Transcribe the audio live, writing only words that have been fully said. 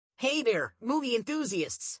Hey there, movie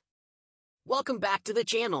enthusiasts! Welcome back to the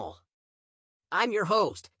channel. I'm your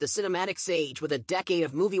host, the cinematic sage with a decade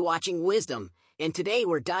of movie-watching wisdom, and today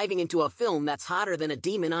we're diving into a film that's hotter than a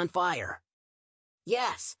demon on fire.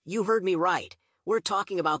 Yes, you heard me right. We're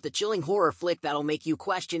talking about the chilling horror flick that'll make you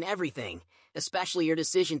question everything, especially your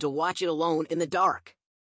decision to watch it alone in the dark.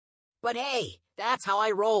 But hey, that's how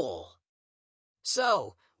I roll.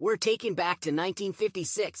 So, we're taken back to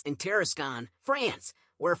 1956 in Tarascon, France,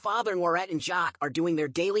 where Father Noirette and Jacques are doing their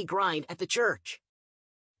daily grind at the church.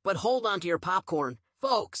 But hold on to your popcorn,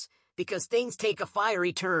 folks, because things take a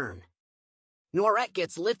fiery turn. Noirette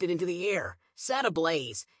gets lifted into the air, set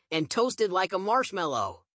ablaze, and toasted like a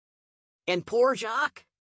marshmallow. And poor Jacques?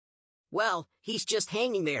 Well, he's just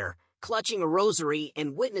hanging there, clutching a rosary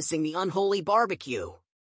and witnessing the unholy barbecue.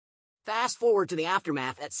 Fast forward to the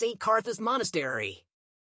aftermath at St. Cartha's Monastery.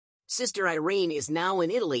 Sister Irene is now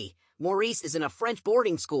in Italy, Maurice is in a French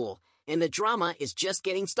boarding school, and the drama is just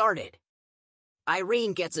getting started.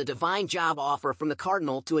 Irene gets a divine job offer from the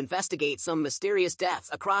cardinal to investigate some mysterious deaths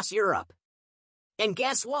across Europe. And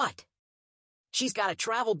guess what? She's got a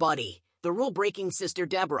travel buddy, the rule-breaking Sister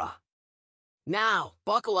Deborah. Now,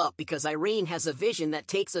 buckle up because Irene has a vision that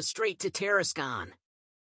takes us straight to Tarascon.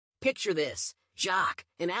 Picture this, Jacques,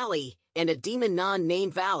 an ally, and a demon nun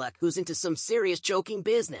named Valak who's into some serious joking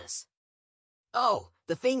business. Oh,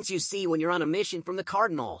 the things you see when you're on a mission from the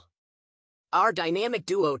cardinal. Our dynamic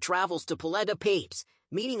duo travels to Palais Papes,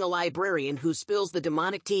 meeting a librarian who spills the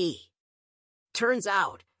demonic tea. Turns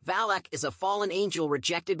out, Valak is a fallen angel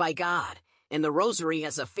rejected by God, and the rosary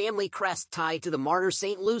has a family crest tied to the martyr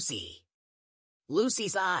Saint Lucy.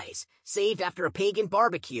 Lucy's eyes, saved after a pagan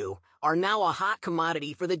barbecue, are now a hot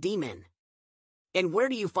commodity for the demon. And where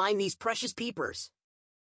do you find these precious peepers?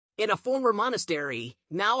 In a former monastery,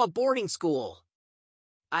 now a boarding school.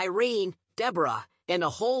 Irene, Deborah, and a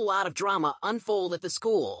whole lot of drama unfold at the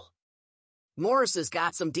school. Maurice has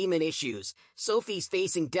got some demon issues, Sophie's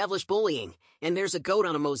facing devilish bullying, and there's a goat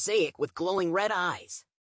on a mosaic with glowing red eyes.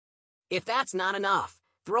 If that's not enough,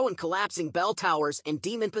 throw in collapsing bell towers and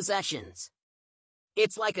demon possessions.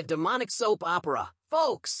 It's like a demonic soap opera,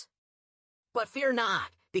 folks. But fear not,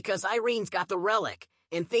 because Irene's got the relic,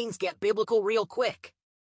 and things get biblical real quick.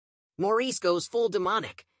 Maurice goes full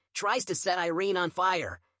demonic, tries to set Irene on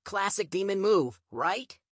fire, classic demon move,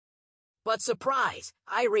 right? But surprise,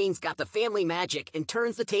 Irene's got the family magic and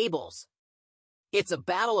turns the tables. It's a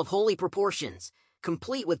battle of holy proportions,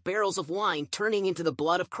 complete with barrels of wine turning into the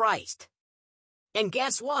blood of Christ. And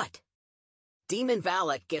guess what? Demon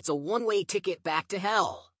Valak gets a one-way ticket back to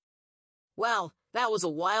hell. Well, that was a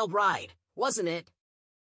wild ride, wasn't it?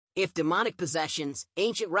 If demonic possessions,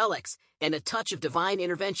 ancient relics, and a touch of divine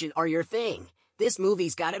intervention are your thing, this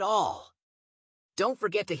movie's got it all. Don't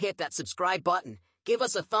forget to hit that subscribe button, give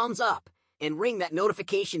us a thumbs up, and ring that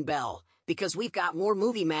notification bell, because we've got more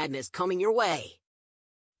movie madness coming your way.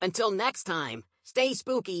 Until next time, stay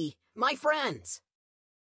spooky, my friends!